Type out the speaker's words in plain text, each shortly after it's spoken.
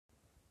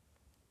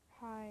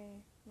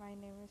My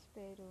name is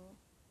Peru.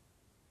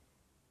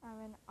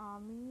 I'm an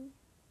army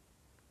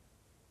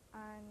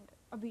and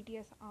a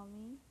BTS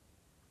army,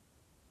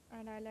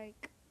 and I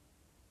like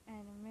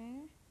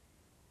anime,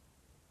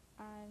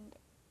 and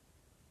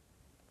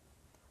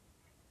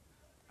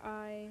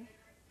I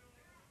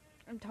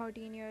am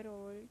 13-year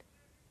old.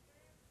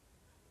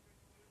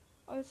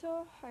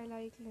 Also, I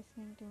like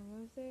listening to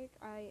music.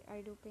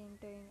 I do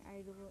painting,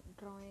 I do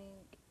drawing,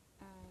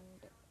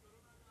 and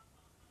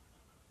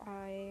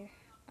I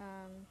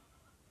um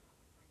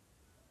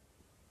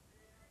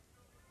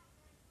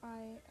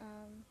I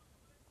am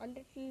a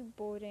little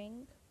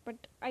boring, but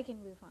I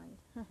can be fun.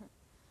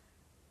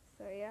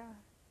 So yeah,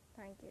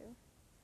 thank you.